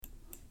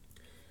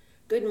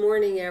Good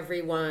morning,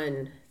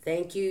 everyone.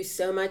 Thank you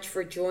so much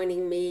for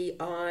joining me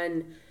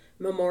on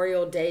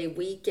Memorial Day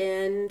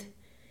weekend.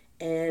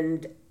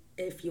 And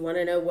if you want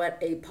to know what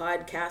a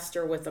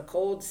podcaster with a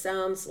cold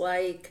sounds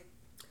like,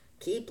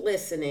 keep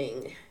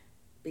listening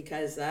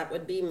because that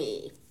would be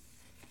me.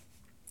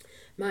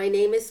 My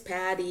name is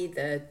Patty.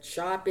 The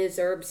shop is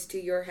Herbs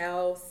to Your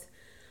Health.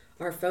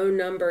 Our phone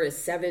number is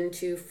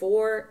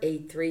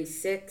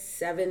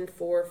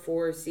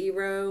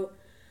 724-836-7440.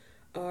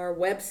 Our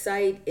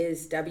website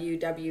is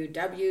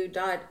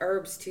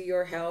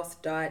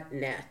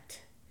www.herbstoyourhealth.net.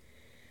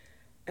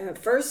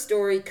 First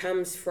story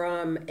comes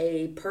from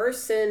a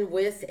person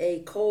with a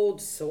cold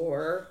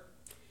sore.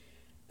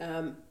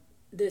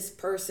 This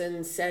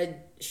person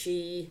said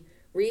she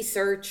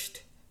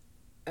researched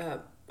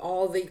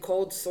all the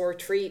cold sore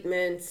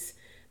treatments.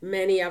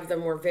 Many of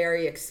them were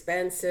very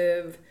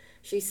expensive.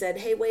 She said,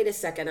 hey, wait a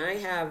second, I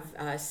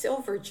have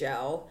silver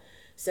gel.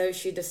 So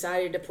she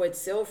decided to put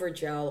silver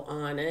gel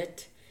on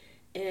it,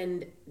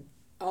 and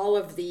all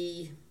of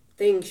the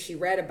things she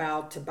read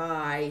about to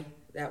buy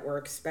that were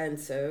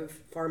expensive,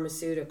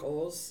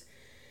 pharmaceuticals,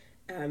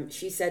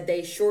 she said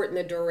they shorten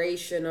the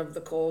duration of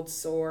the cold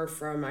sore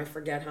from I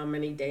forget how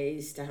many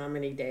days to how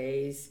many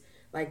days,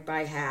 like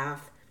by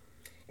half.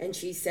 And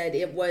she said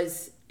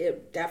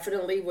it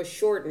definitely was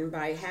shortened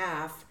by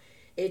half.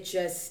 It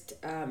just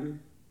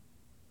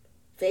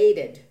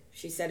faded.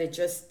 She said it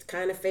just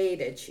kind of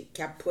faded. She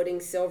kept putting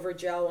silver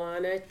gel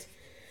on it.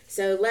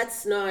 So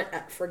let's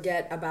not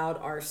forget about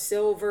our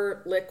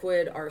silver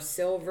liquid, our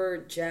silver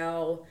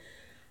gel.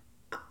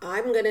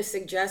 I'm going to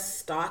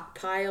suggest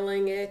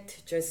stockpiling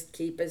it. Just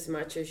keep as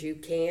much as you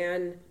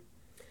can.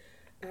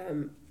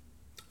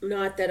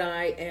 Not that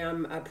I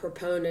am a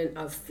proponent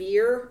of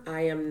fear.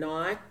 I am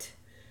not.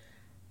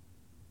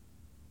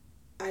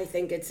 I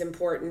think it's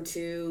important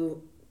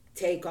to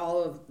take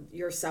all of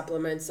your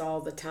supplements all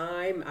the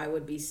time. I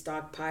would be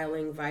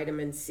stockpiling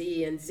vitamin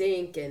C and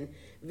zinc and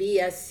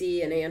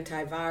VSC and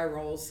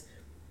antivirals.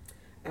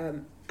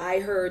 I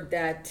heard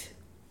that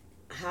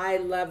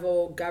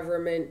high-level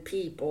government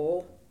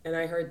people, and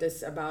I heard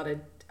this about a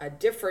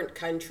different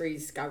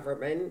country's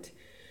government,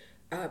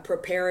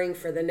 preparing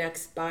for the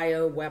next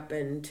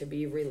bioweapon to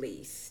be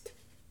released.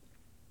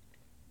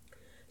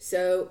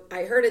 So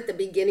I heard at the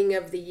beginning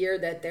of the year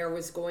that there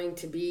was going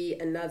to be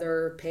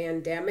another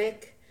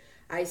pandemic.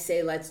 I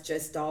say let's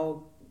just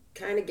all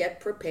kind of get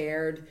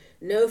prepared,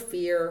 no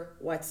fear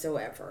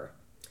whatsoever.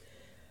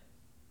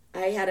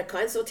 I had a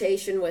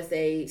consultation with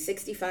a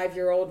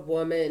 65-year-old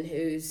woman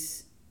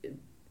who's,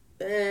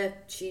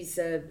 she's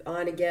a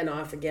on again,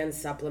 off again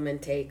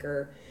supplement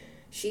taker.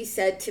 She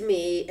said to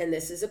me, and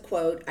this is a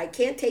quote, I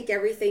can't take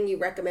everything you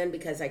recommend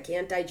because I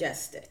can't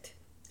digest it.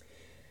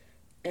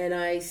 And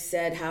I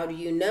said, how do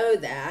you know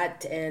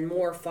that? And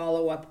more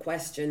follow-up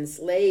questions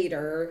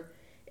later,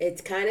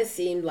 it kind of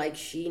seemed like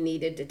she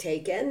needed to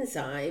take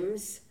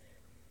enzymes.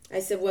 I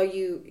said, well,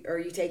 are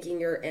you taking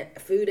your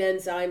food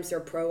enzymes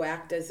or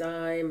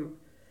Proactazyme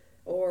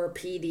or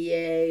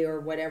PDA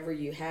or whatever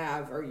you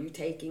have? Are you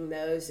taking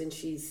those? And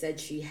she said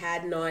she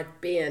had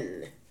not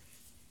been.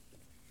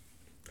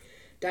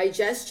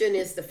 Digestion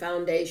is the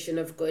foundation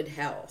of good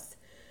health.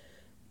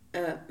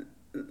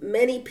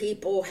 Many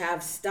people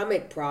have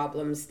stomach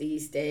problems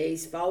these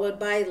days, followed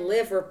by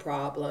liver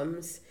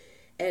problems.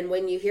 And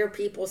when you hear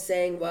people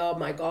saying, well,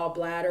 my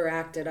gallbladder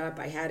acted up,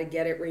 I had to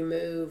get it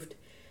removed,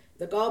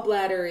 the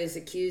gallbladder is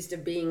accused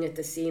of being at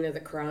the scene of the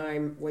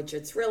crime, which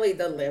it's really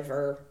the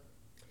liver.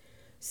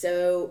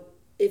 So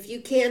if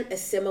you can't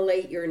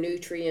assimilate your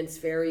nutrients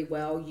very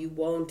well, you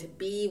won't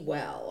be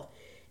well.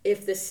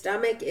 If the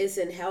stomach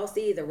isn't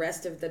healthy, the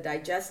rest of the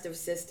digestive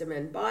system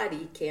and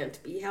body can't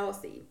be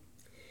healthy.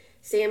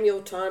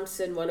 Samuel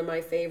Thompson, one of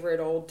my favorite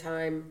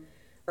old-time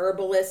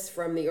herbalists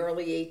from the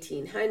early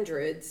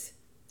 1800s,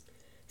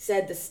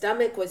 said the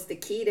stomach was the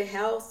key to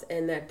health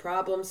and that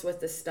problems with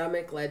the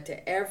stomach led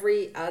to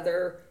every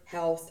other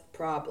health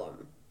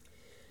problem.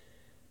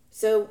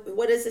 So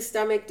what does the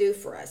stomach do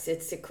for us?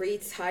 It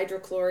secretes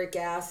hydrochloric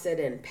acid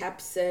and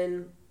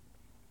pepsin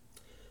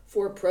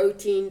for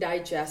protein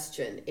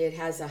digestion. It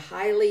has a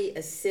highly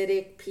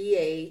acidic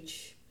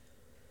pH,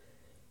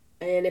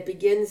 and it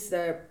begins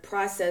the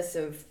process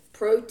of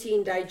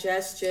protein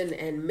digestion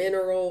and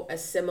mineral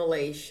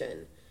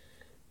assimilation.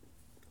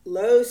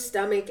 Low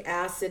stomach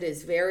acid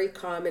is very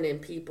common in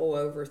people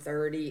over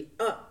 30,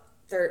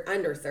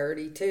 under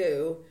 30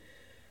 too.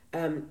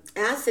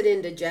 Acid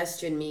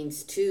indigestion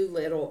means too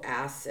little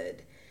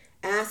acid.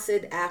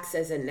 Acid acts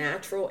as a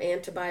natural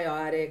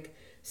antibiotic,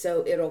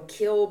 so it'll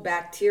kill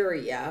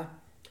bacteria,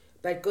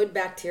 but good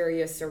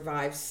bacteria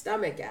survive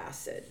stomach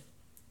acid.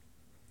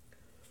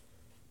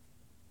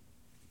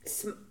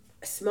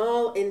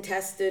 Small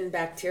intestine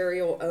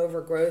bacterial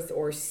overgrowth,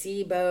 or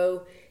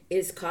SIBO,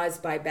 is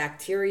caused by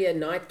bacteria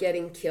not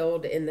getting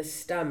killed in the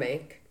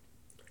stomach,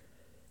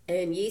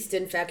 and yeast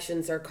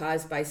infections are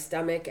caused by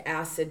stomach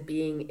acid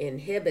being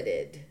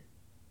inhibited.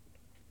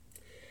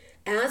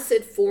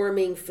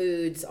 Acid-forming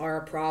foods are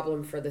a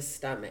problem for the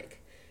stomach.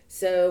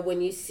 So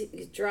when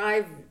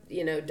drive,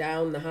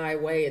 down the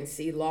highway and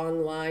see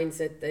long lines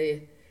at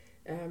the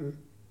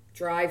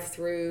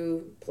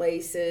drive-through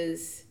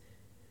places,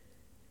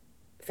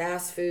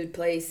 fast food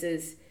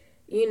places,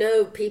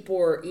 people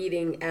are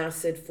eating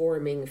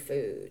acid-forming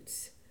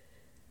foods.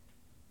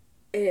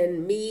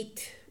 And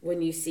meat,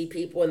 when you see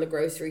people in the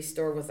grocery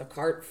store with a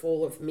cart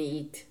full of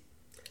meat,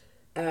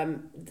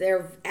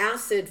 they're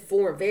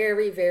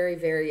very, very,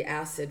 very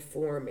acid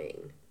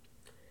forming.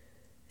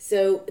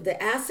 So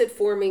the acid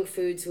forming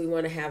foods we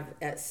want to have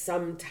at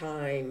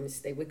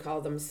sometimes, they would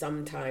call them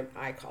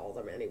I call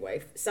them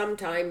anyway,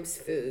 sometimes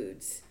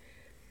foods.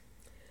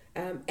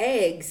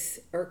 Eggs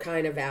are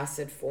kind of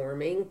acid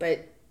forming,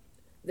 but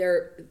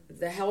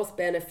the health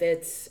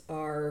benefits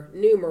are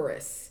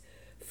numerous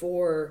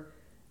for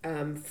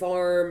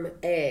farm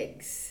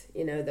eggs,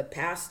 the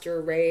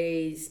pasture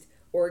raised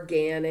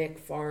organic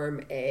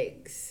farm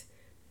eggs.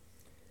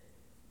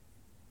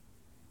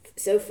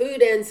 So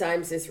food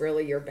enzymes is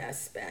really your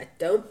best bet.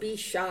 Don't be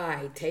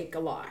shy, take a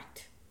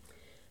lot.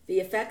 The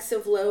effects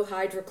of low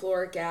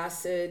hydrochloric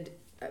acid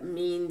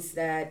means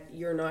that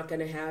you're not going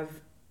to have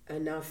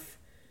enough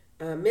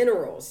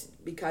minerals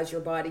because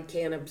your body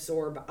can't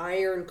absorb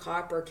iron,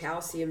 copper,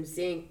 calcium,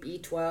 zinc,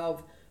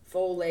 B12,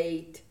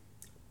 folate,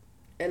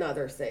 and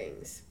other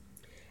things.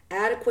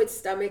 Adequate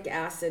stomach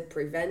acid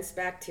prevents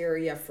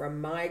bacteria from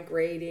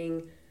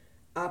migrating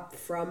up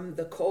from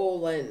the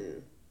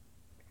colon.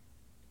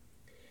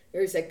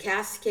 There's a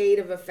cascade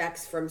of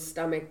effects from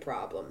stomach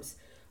problems.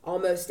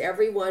 Almost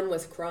everyone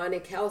with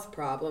chronic health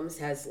problems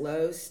has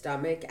low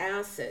stomach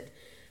acid.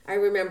 I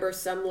remember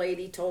some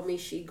lady told me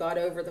she got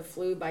over the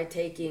flu by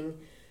taking,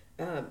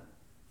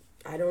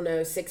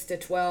 6 to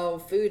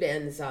 12 food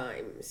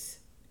enzymes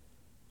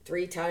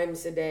 3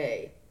 times a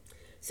day.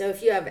 So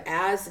if you have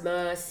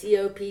asthma,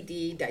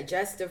 COPD,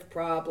 digestive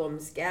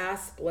problems,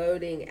 gas,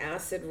 bloating,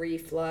 acid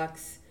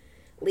reflux,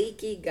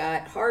 leaky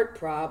gut, heart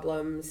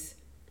problems,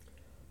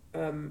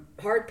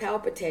 heart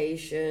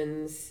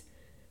palpitations,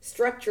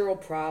 structural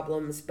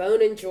problems,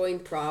 bone and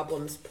joint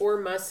problems, poor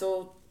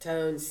muscle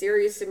tone,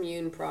 serious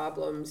immune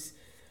problems,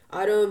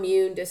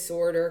 autoimmune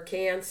disorder,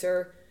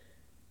 cancer,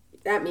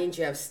 that means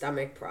you have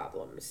stomach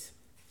problems.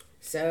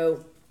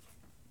 So,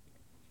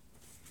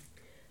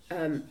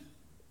 in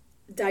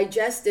the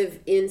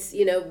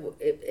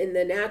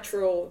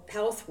natural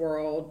health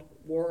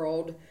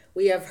world,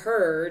 we have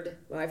heard,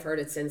 I've heard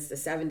it since the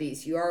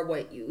 70s, you are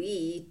what you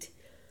eat.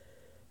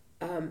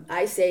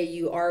 I say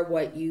you are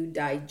what you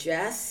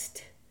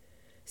digest.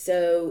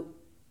 So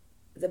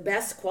the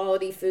best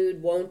quality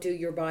food won't do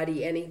your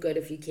body any good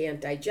if you can't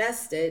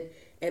digest it.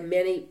 And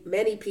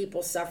many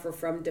people suffer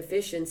from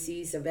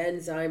deficiencies of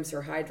enzymes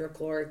or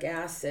hydrochloric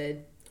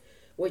acid,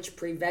 which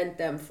prevent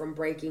them from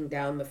breaking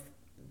down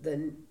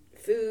the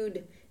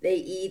food they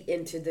eat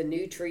into the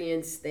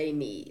nutrients they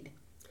need.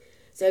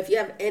 So if you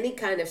have any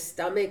kind of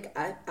stomach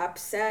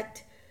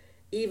upset,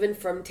 even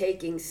from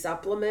taking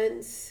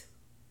supplements,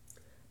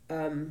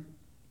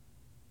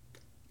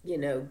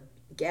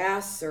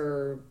 gas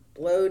or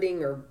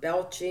bloating or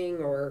belching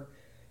or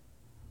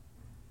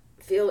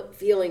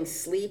feeling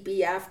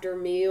sleepy after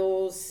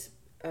meals,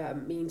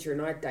 means you're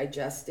not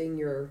digesting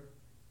your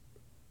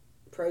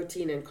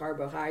protein and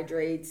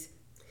carbohydrates.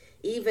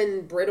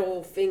 Even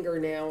brittle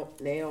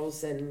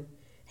fingernails and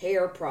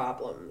hair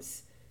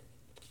problems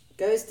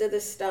goes to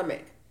the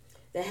stomach.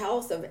 The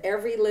health of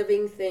every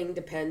living thing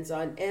depends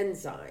on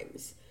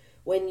enzymes.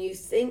 When you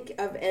think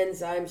of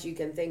enzymes, you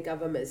can think of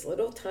them as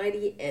little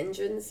tiny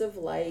engines of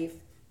life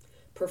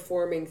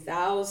performing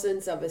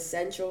thousands of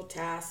essential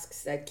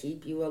tasks that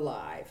keep you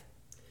alive.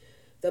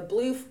 The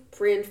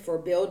blueprint for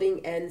building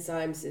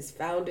enzymes is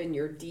found in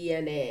your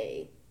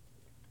DNA.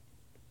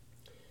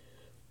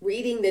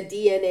 Reading the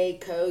DNA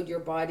code, your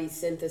body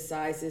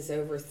synthesizes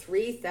over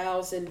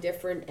 3,000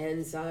 different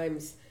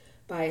enzymes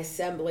by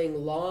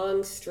assembling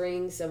long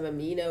strings of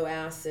amino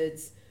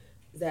acids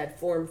that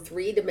form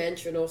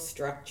three-dimensional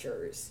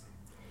structures.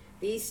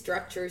 These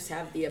structures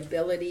have the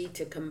ability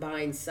to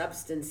combine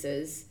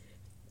substances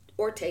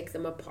or take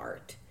them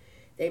apart.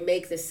 They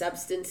make the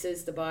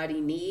substances the body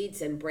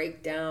needs and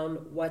break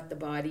down what the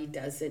body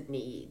doesn't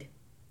need.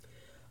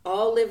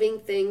 All living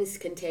things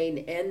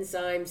contain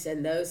enzymes,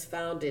 and those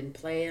found in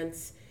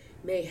plants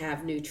may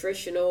have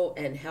nutritional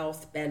and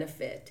health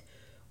benefit.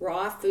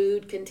 Raw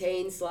food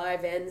contains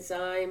live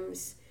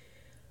enzymes,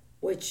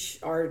 which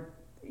are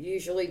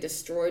usually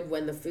destroyed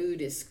when the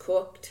food is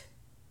cooked.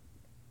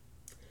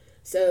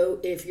 So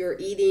if you're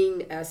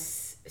eating a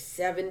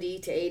 70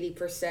 to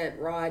 80%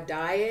 raw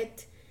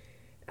diet,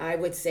 I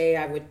would say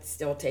I would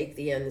still take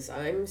the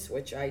enzymes,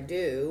 which I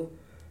do.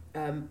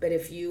 But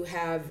if you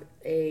have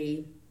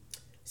a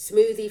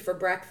smoothie for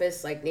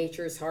breakfast, like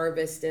Nature's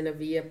Harvest and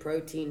Avia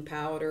protein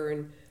powder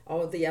and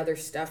all of the other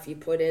stuff you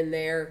put in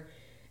there,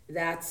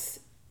 that's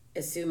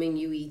assuming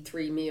you eat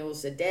 3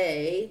 meals a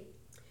day.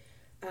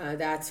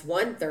 That's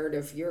 1/3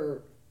 of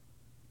your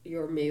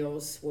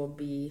meals will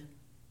be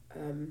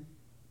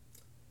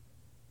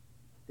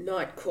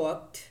not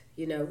cooked,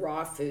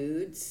 raw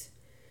foods.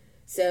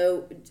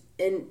 So,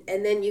 and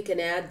then you can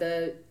add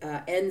the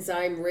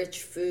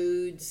enzyme-rich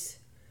foods,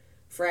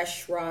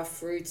 fresh raw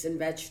fruits and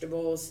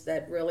vegetables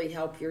that really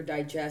help your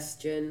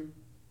digestion.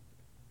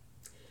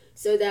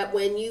 So that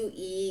when you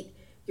eat,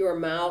 your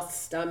mouth,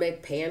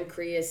 stomach,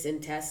 pancreas,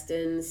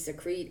 intestines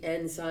secrete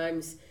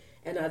enzymes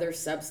and other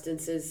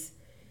substances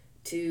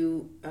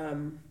to,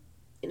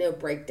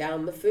 break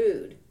down the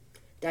food.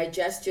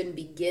 Digestion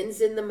begins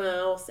in the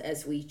mouth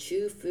as we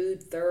chew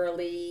food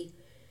thoroughly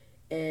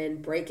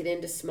and break it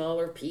into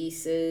smaller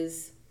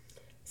pieces.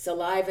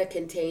 Saliva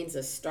contains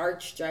a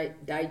starch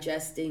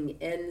digesting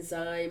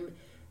enzyme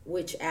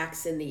which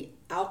acts in the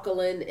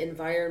alkaline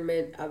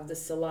environment of the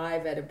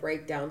saliva to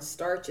break down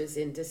starches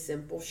into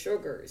simple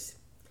sugars.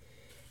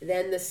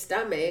 Then the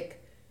stomach,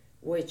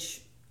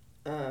 which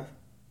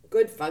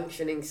good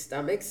functioning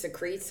stomach,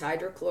 secretes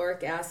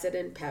hydrochloric acid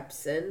and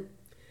pepsin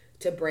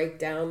to break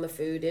down the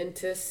food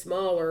into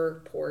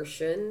smaller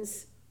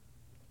portions.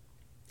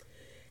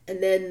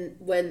 And then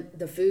when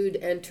the food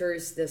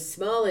enters the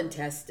small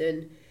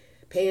intestine,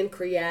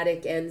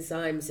 pancreatic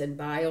enzymes and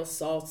bile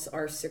salts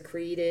are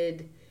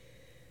secreted.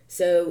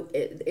 So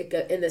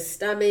in the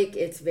stomach,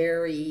 it's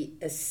very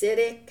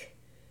acidic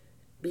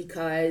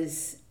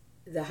because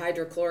the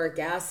hydrochloric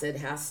acid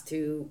has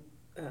to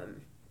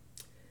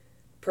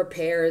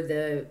prepare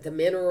the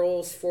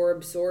minerals for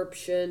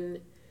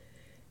absorption.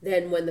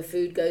 Then when the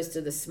food goes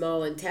to the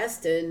small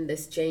intestine,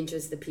 this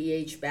changes the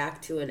pH back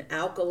to an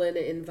alkaline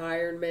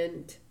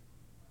environment.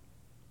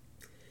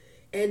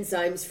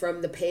 Enzymes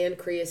from the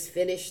pancreas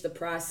finish the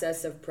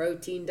process of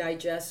protein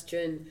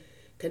digestion,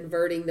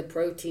 converting the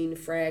protein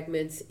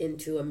fragments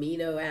into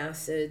amino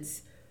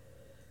acids.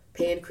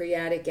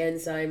 Pancreatic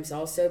enzymes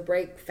also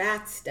break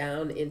fats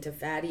down into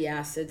fatty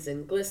acids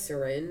and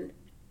glycerin.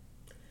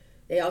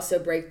 They also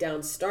break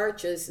down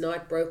starches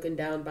not broken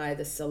down by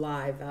the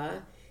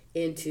saliva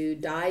into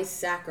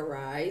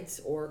disaccharides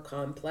or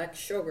complex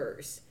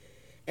sugars.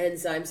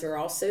 Enzymes are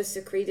also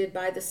secreted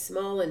by the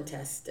small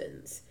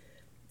intestines.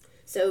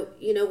 So,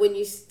 when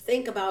you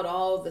think about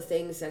all the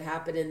things that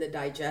happen in the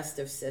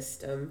digestive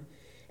system,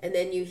 and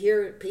then you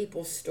hear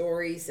people's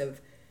stories of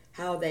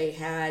how they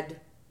had,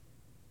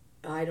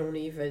 I don't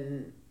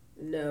even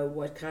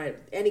know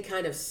any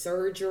kind of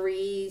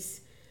surgeries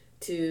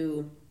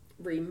to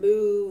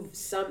remove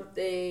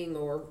something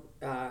or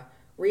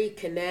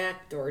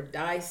reconnect or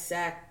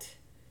dissect,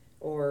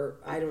 or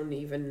I don't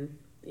even,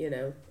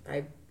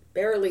 I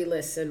barely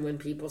listen when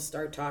people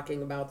start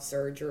talking about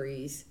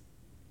surgeries.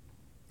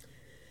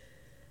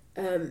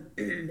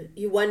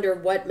 You wonder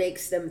what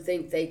makes them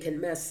think they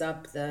can mess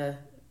up the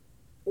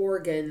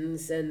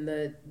organs and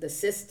the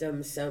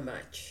system so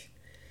much.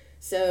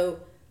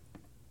 So,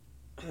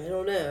 I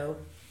don't know.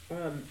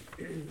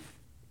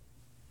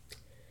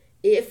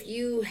 If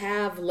you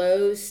have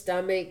low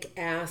stomach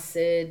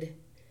acid,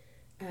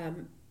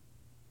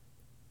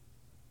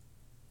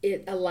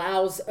 it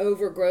allows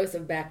overgrowth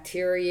of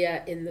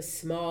bacteria in the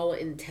small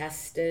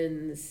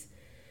intestines.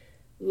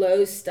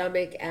 Low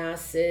stomach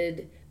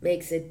acid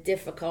makes it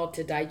difficult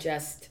to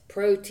digest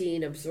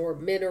protein,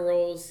 absorb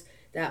minerals.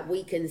 That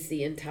weakens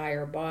the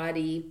entire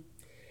body.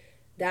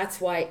 That's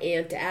why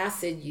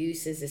antacid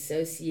use is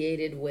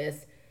associated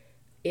with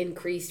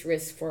increased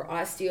risk for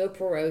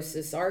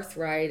osteoporosis,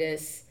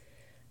 arthritis,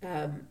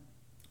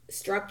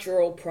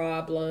 structural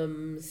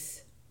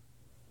problems,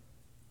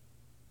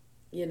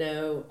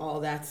 all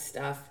that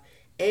stuff.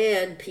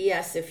 And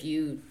P.S. if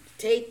you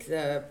take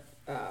the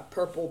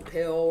purple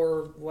pill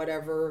or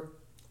whatever,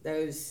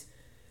 those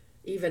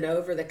even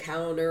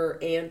over-the-counter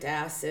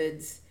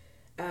antacids,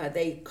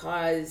 they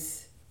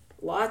cause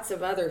lots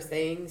of other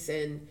things.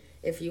 And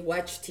if you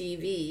watch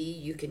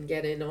TV, you can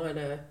get in on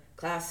a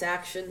class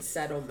action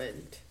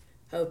settlement,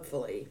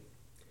 hopefully.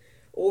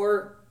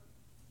 Or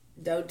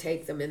don't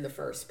take them in the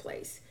first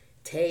place.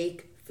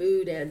 Take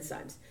food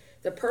enzymes.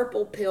 The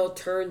purple pill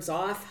turns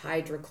off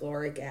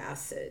hydrochloric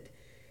acid,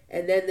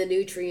 and then the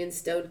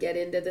nutrients don't get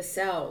into the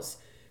cells.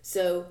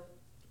 So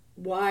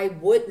why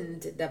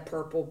wouldn't the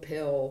purple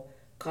pill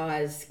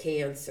cause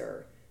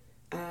cancer?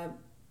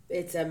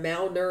 It's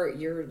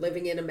you're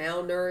living in a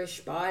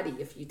malnourished body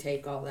if you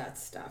take all that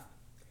stuff.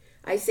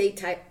 I say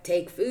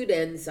take food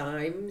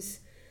enzymes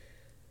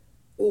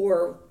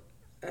or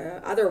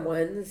other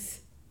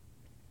ones.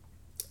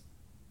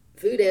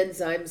 Food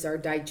enzymes are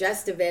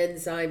digestive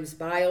enzymes,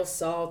 bile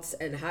salts,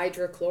 and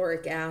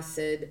hydrochloric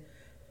acid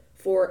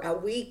for a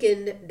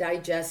weakened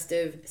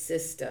digestive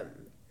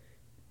system.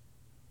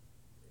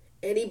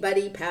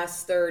 Anybody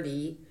past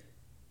 30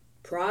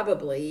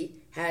 probably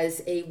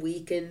has a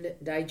weakened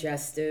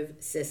digestive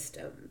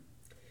system.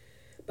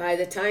 By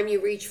the time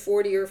you reach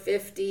 40 or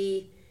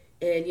 50,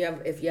 and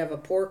if you have a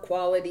poor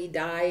quality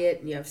diet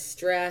and you have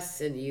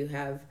stress and you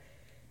have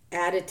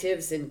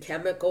additives and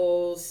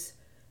chemicals,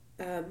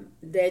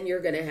 then you're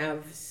going to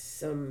have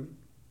some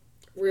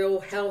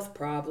real health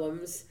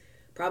problems,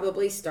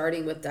 probably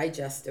starting with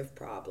digestive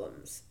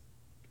problems.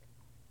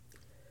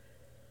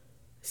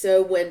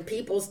 So when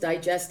people's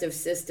digestive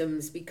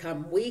systems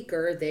become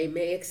weaker, they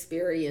may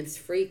experience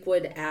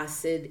frequent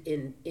acid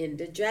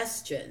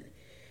indigestion.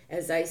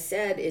 As I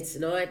said, it's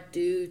not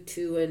due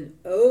to an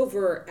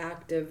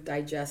overactive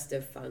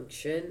digestive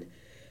function,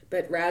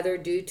 but rather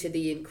due to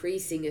the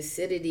increasing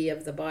acidity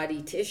of the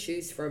body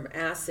tissues from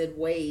acid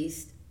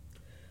waste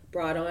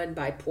brought on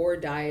by poor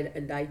diet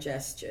and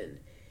digestion.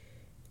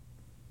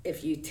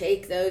 If you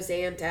take those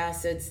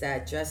antacids,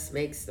 that just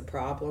makes the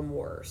problem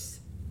worse.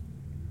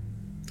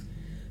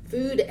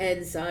 Food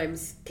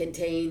enzymes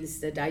contains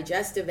the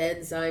digestive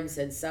enzymes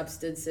and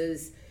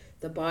substances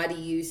the body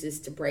uses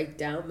to break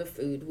down the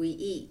food we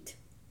eat.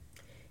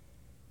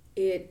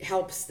 It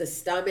helps the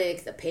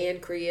stomach, the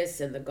pancreas,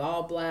 and the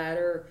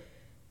gallbladder,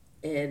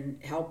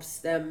 and helps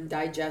them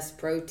digest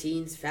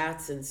proteins,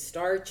 fats, and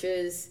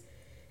starches.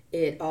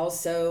 It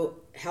also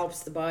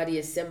helps the body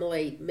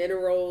assimilate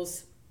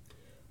minerals,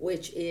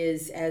 which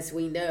is, as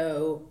we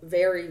know,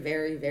 very,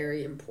 very,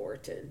 very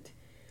important.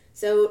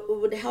 So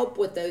it would help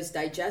with those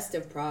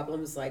digestive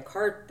problems like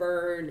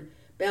heartburn,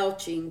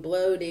 belching,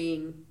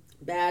 bloating,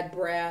 bad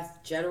breath,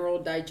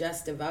 general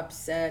digestive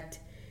upset.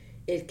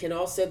 It can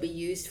also be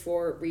used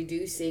for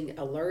reducing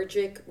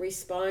allergic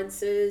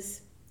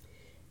responses.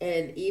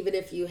 And even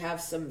if you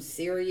have some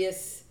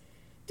serious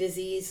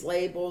disease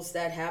labels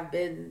that have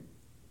been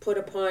put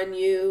upon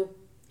you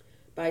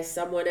by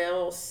someone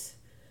else,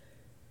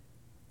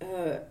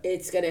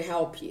 it's going to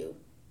help you.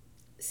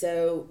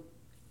 So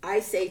I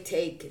say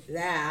take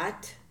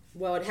that.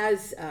 Well, it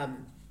has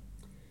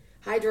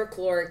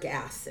hydrochloric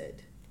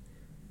acid.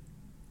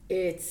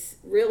 It's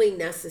really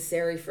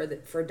necessary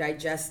for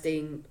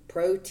digesting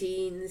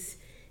proteins.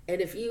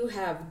 And if you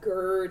have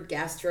GERD,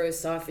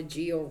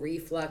 gastroesophageal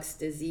reflux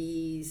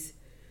disease,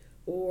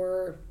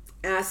 or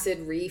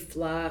acid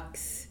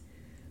reflux,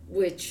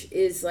 which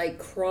is like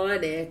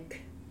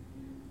chronic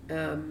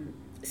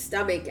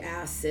stomach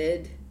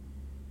acid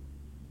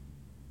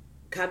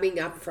coming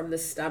up from the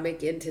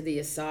stomach into the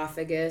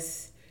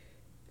esophagus.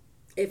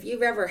 If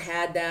you've ever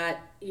had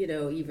that,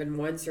 even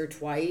once or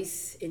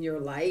twice in your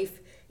life,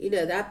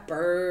 that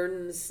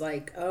burns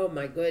like, oh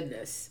my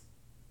goodness.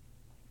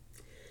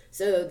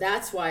 So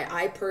that's why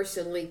I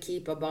personally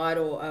keep a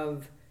bottle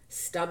of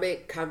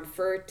stomach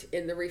comfort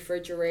in the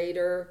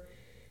refrigerator.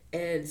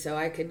 And so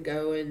I can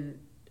go and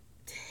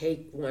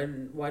take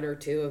one or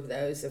two of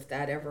those if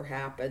that ever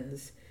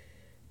happens.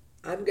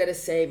 I'm going to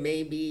say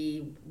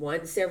maybe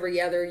once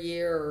every other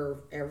year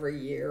or every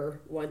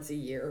year, once a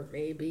year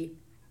maybe.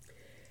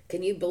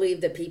 Can you believe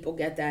that people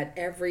get that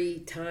every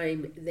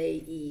time they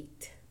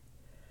eat?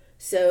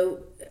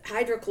 So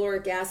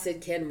hydrochloric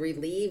acid can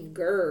relieve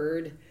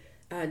GERD,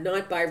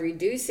 not by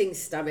reducing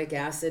stomach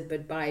acid,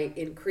 but by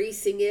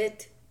increasing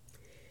it.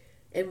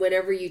 And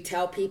whenever you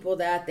tell people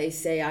that, they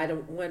say, I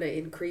don't want to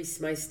increase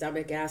my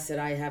stomach acid,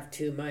 I have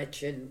too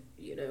much. And,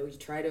 you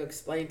try to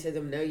explain to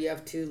them, no, you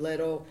have too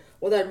little.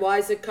 Well, then why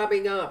is it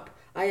coming up?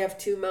 I have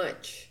too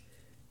much.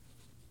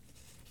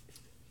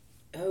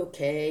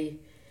 Okay.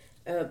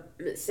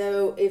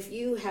 So if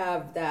you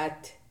have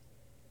that,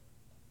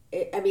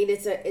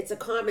 it's a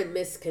common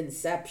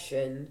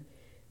misconception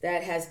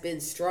that has been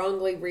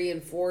strongly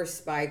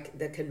reinforced by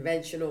the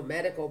conventional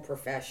medical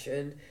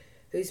profession,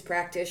 whose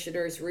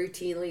practitioners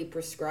routinely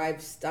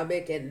prescribe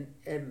stomach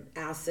and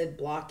acid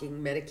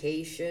blocking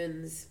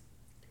medications.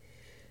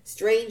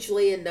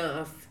 Strangely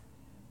enough,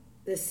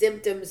 the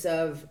symptoms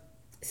of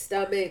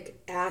stomach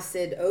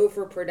acid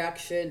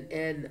overproduction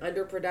and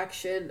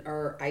underproduction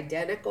are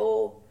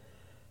identical,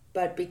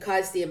 but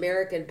because the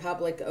American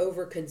public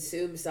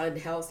overconsumes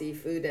unhealthy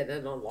food at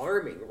an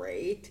alarming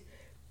rate,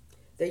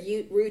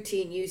 the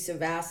routine use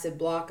of acid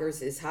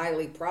blockers is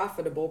highly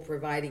profitable,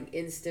 providing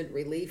instant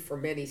relief for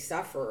many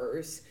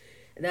sufferers.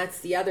 And that's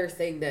the other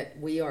thing, that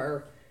we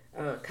are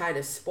kind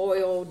of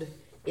spoiled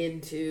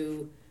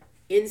into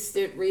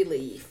instant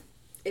relief.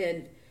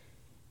 And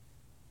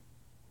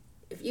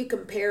if you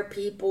compare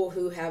people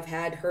who have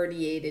had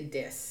herniated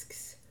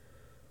discs,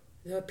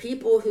 the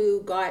people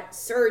who got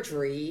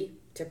surgery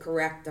to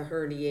correct the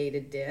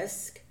herniated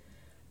disc,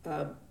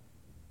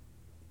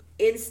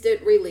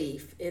 instant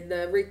relief.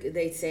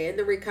 They say in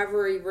the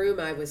recovery room,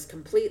 I was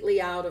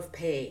completely out of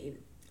pain.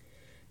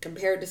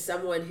 Compared to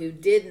someone who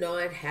did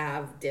not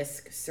have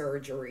disc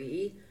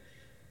surgery,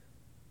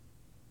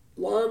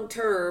 long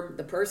term,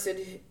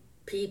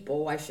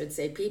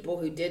 people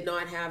who did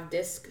not have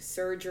disc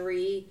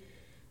surgery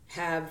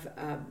have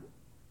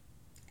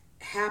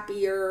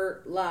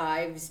happier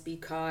lives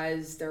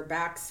because their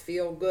backs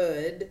feel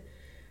good,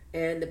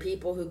 and the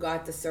people who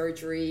got the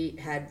surgery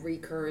had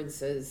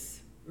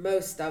recurrences.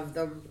 Most of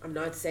them, I'm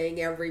not saying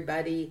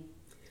everybody,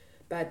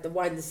 but the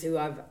ones who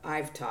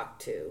I've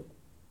talked to.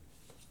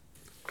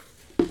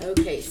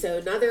 Okay, so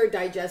another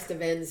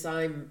digestive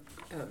enzyme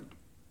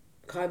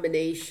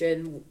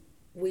combination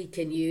we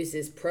can use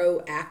is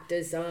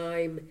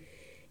Proactazyme.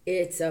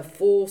 It's a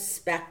full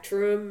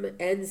spectrum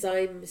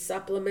enzyme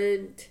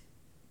supplement.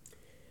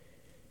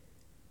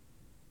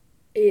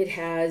 It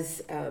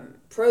has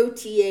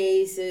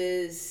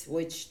proteases,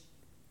 which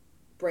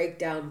break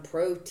down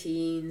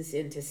proteins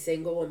into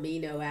single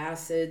amino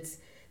acids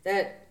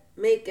that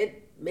make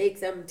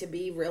them to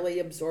be really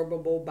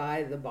absorbable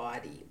by the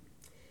body.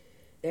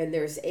 And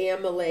there's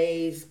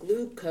amylase,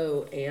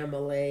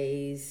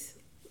 glucoamylase.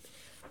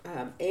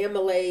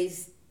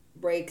 Amylase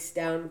breaks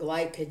down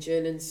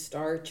glycogen and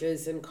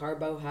starches and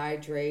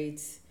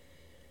carbohydrates.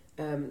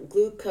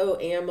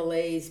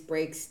 Glucoamylase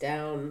breaks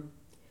down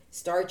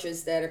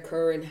starches that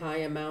occur in high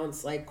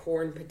amounts like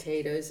corn,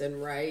 potatoes,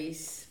 and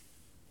rice.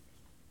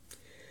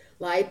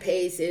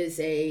 Lipase is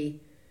a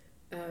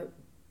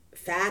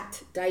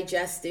fat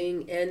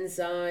digesting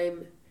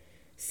enzyme.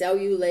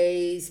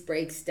 Cellulase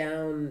breaks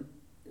down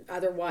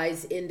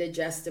otherwise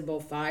indigestible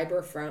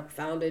fiber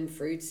found in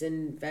fruits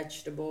and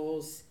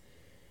vegetables.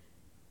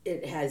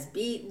 It has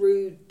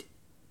beetroot,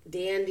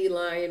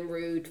 dandelion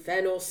root,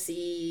 fennel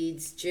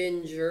seeds,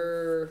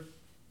 ginger,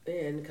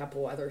 and a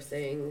couple other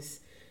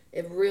things.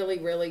 A really,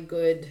 really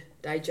good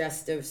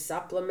digestive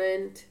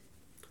supplement.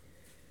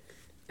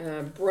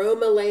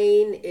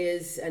 Bromelain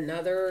is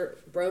another.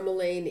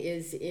 Bromelain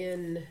is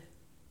in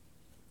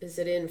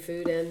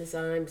food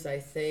enzymes, I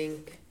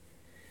think.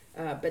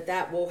 But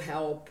that will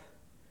help.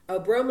 Oh,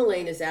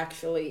 bromelain is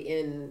actually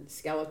in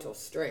skeletal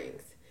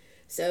strength.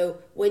 So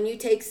when you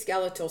take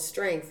skeletal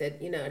strength,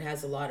 it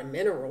has a lot of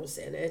minerals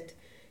in it.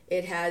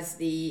 It has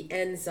the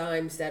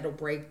enzymes that'll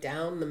break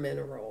down the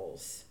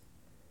minerals.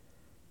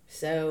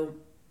 So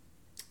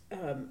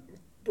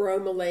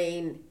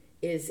bromelain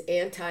is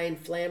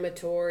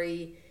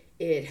anti-inflammatory.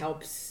 It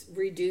helps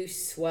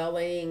reduce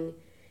swelling.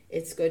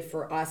 It's good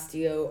for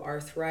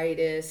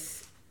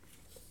osteoarthritis.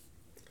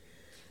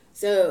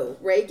 So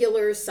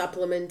regular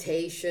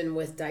supplementation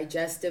with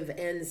digestive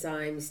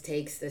enzymes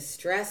takes the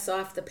stress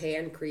off the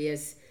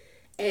pancreas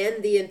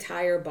and the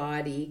entire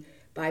body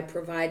by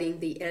providing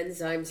the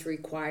enzymes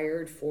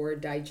required for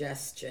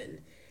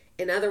digestion.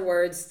 In other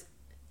words,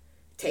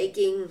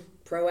 taking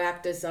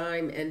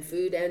Proactozyme and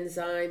food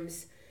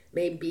enzymes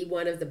may be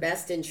one of the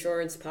best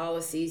insurance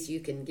policies you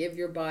can give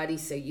your body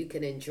so you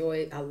can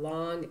enjoy a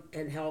long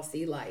and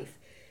healthy life.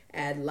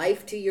 Add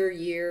life to your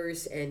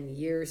years and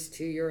years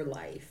to your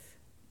life.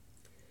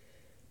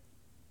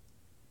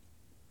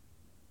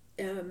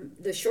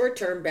 The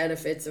short-term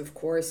benefits, of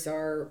course,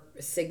 are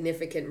a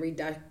significant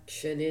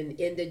reduction in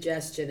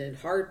indigestion and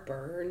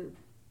heartburn,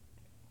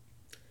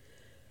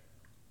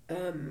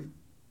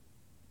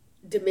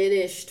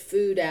 diminished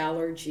food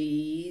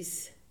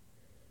allergies,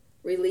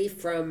 relief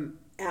from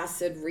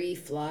acid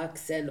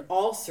reflux and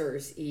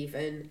ulcers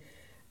even.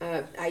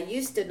 I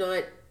used to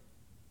not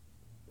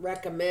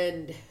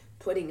recommend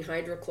putting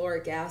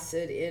hydrochloric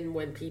acid in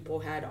when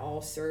people had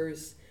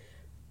ulcers.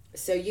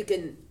 So you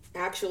can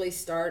actually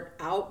start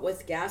out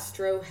with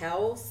gastro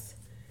health,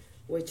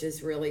 which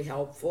is really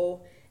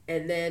helpful,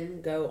 and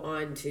then go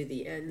on to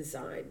the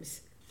enzymes.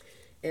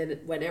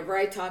 And whenever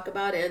I talk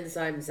about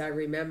enzymes, I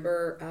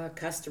remember a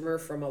customer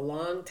from a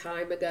long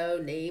time ago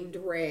named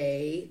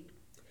Ray,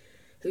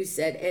 who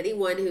said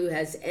anyone who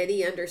has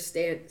any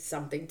understand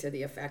something to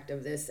the effect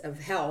of this,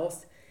 of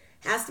health,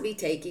 has to be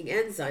taking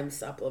enzyme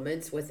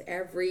supplements with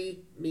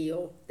every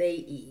meal they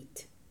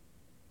eat.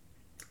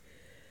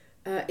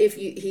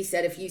 He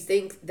said, if you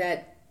think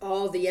that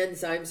all the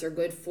enzymes are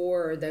good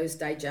for those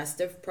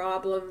digestive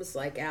problems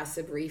like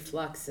acid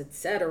reflux,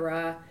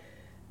 etc.,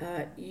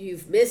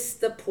 you've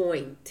missed the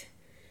point.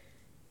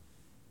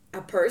 A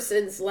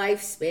person's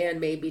lifespan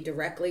may be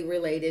directly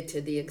related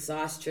to the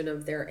exhaustion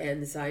of their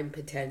enzyme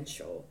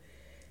potential.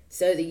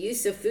 So the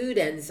use of food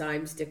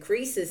enzymes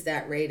decreases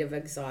that rate of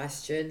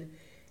exhaustion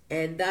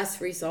and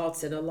thus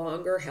results in a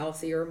longer,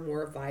 healthier,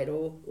 more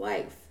vital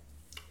life.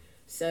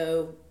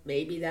 So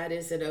maybe that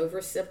is an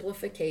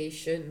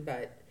oversimplification,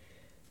 but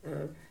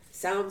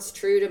sounds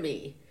true to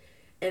me.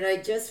 And I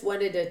just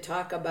wanted to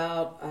talk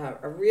about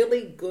a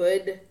really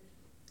good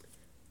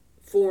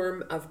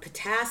form of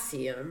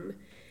potassium,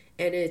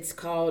 and it's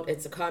called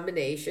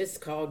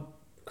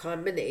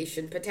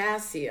combination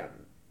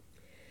potassium.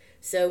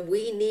 So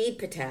we need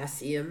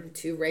potassium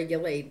to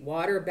regulate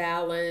water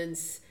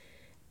balance,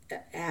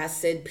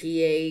 acid,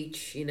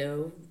 pH,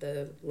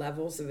 the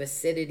levels of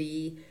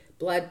acidity,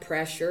 blood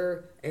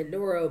pressure, and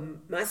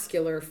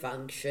neuromuscular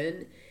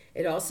function.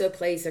 It also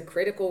plays a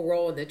critical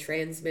role in the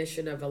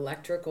transmission of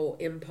electrical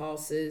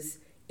impulses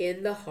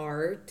in the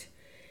heart.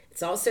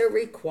 It's also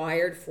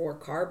required for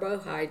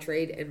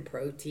carbohydrate and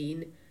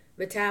protein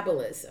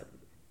metabolism.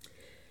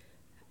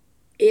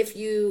 If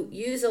you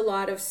use a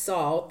lot of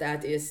salt,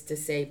 that is to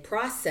say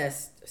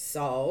processed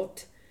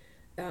salt,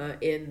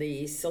 in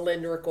the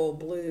cylindrical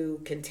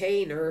blue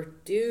container,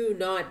 do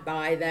not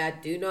buy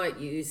that, do not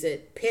use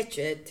it, pitch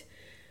it.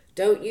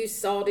 Don't use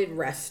salt in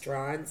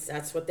restaurants.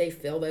 That's what they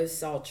fill those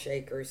salt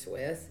shakers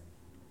with.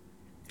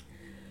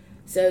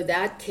 So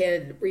that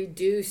can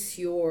reduce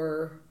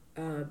your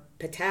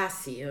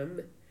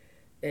potassium,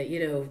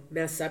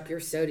 mess up your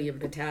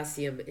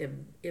sodium-potassium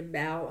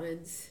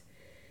imbalance.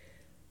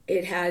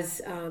 It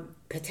has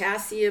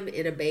potassium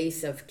in a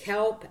base of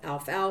kelp,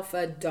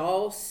 alfalfa,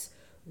 dulse,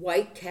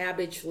 white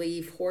cabbage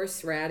leaf,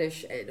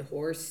 horseradish, and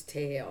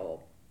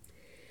horsetail.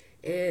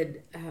 And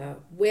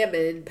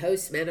women,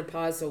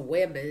 postmenopausal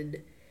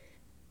women,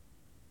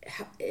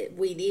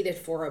 we need it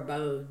for our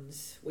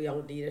bones. We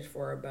all need it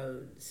for our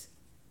bones.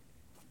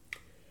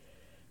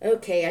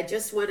 Okay, I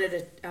just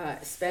wanted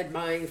to spend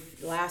my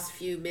last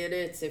few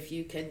minutes, if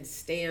you can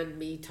stand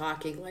me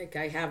talking like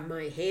I have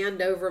my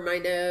hand over my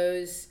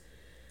nose.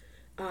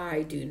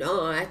 I do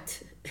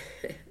not.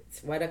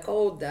 It's what a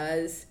cold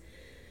does.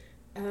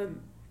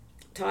 Um,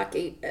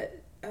 Talking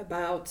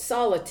about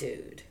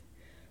solitude.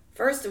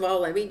 First of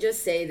all, let me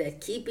just say that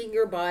keeping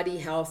your body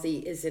healthy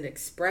is an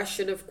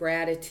expression of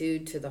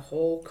gratitude to the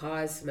whole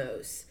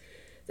cosmos,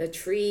 the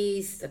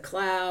trees, the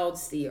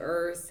clouds, the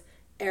earth,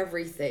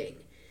 everything.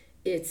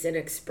 It's an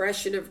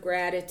expression of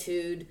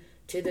gratitude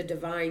to the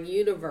divine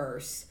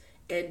universe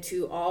and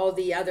to all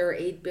the other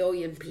 8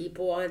 billion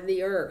people on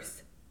the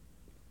earth.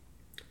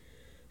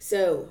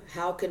 So,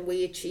 how can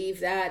we achieve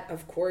that?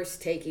 Of course,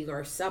 taking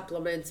our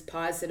supplements,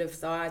 positive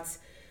thoughts,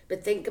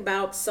 but think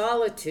about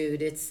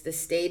solitude. It's the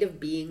state of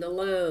being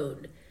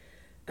alone.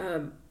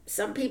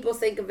 Some people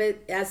think of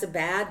it as a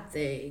bad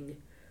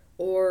thing,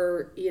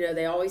 or,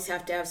 they always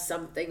have to have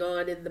something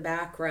on in the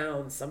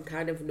background, some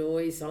kind of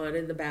noise on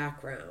in the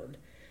background.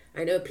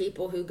 I know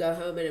people who go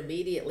home and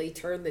immediately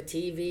turn the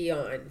TV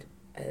on.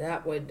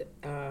 That would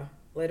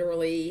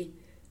literally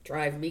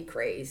drive me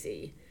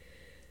crazy.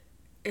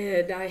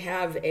 And I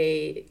have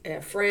a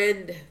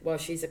friend, well,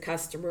 she's a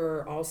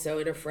customer also,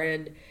 and a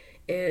friend,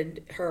 and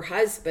her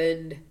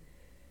husband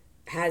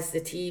has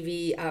the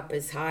TV up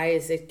as high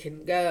as it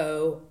can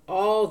go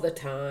all the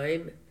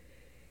time.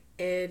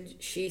 And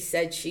she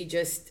said she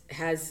just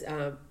has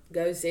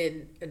goes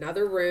in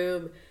another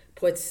room,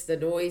 puts the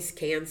noise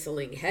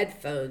canceling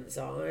headphones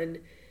on,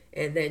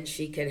 and then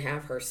she can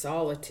have her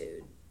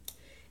solitude.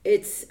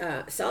 It's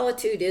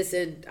solitude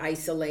isn't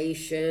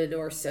isolation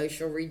or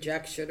social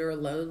rejection or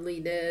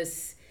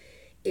loneliness.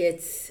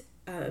 It's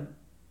a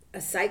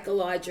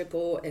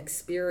psychological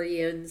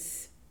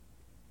experience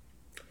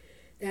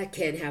that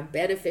can have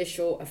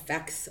beneficial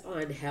effects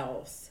on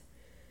health.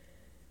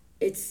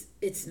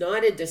 It's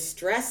not a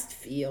distressed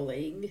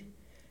feeling.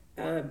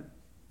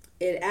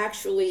 It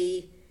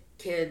actually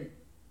can,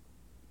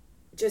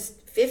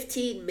 just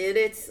 15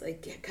 minutes,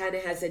 like, kind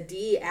of has a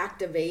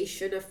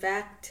deactivation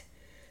effect.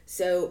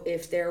 So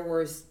if there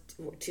was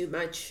too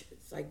much,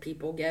 it's like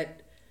people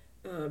get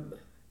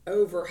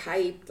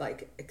overhyped,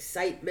 like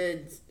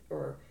excitement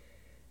or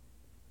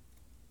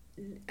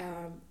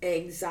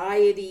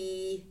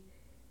anxiety.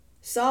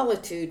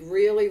 Solitude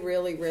really,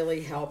 really,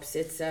 really helps.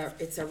 It's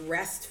a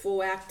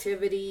restful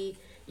activity.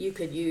 You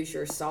can use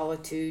your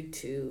solitude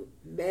to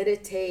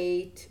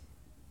meditate.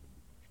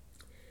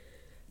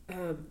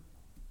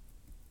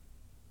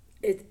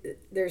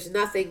 There's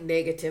nothing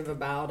negative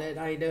about it.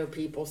 I know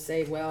people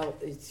say, well,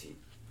 it's,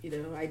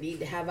 I need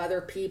to have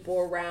other people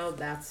around.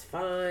 That's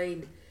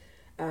fine.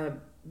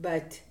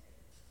 But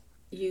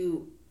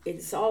in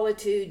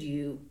solitude,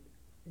 you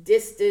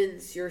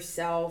distance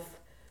yourself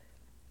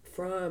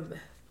from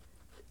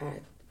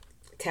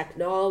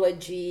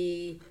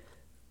technology,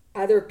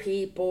 other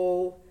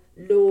people,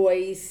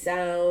 noise,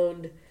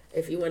 sound.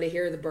 If you want to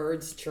hear the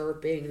birds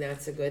chirping,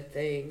 that's a good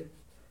thing.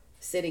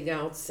 Sitting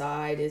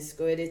outside is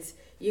good.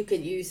 You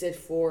can use it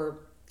for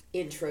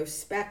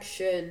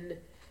introspection,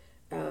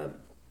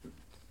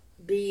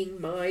 being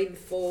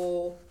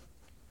mindful,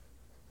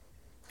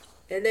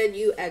 and then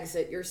you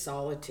exit your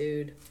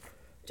solitude.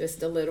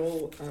 Just a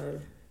little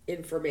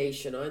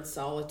information on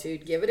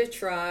solitude. Give it a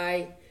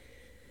try.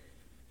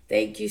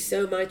 Thank you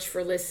so much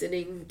for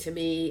listening to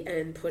me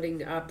and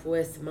putting up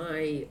with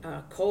my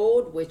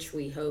cold, which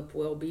we hope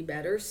will be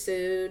better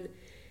soon.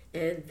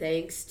 And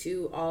thanks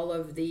to all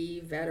of the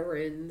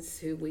veterans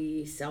who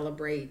we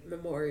celebrate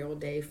Memorial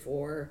Day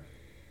for.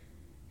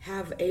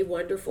 Have a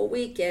wonderful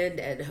weekend,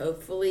 and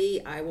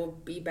hopefully I will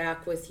be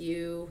back with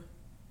you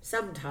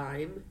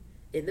sometime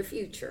in the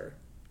future.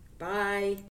 Bye.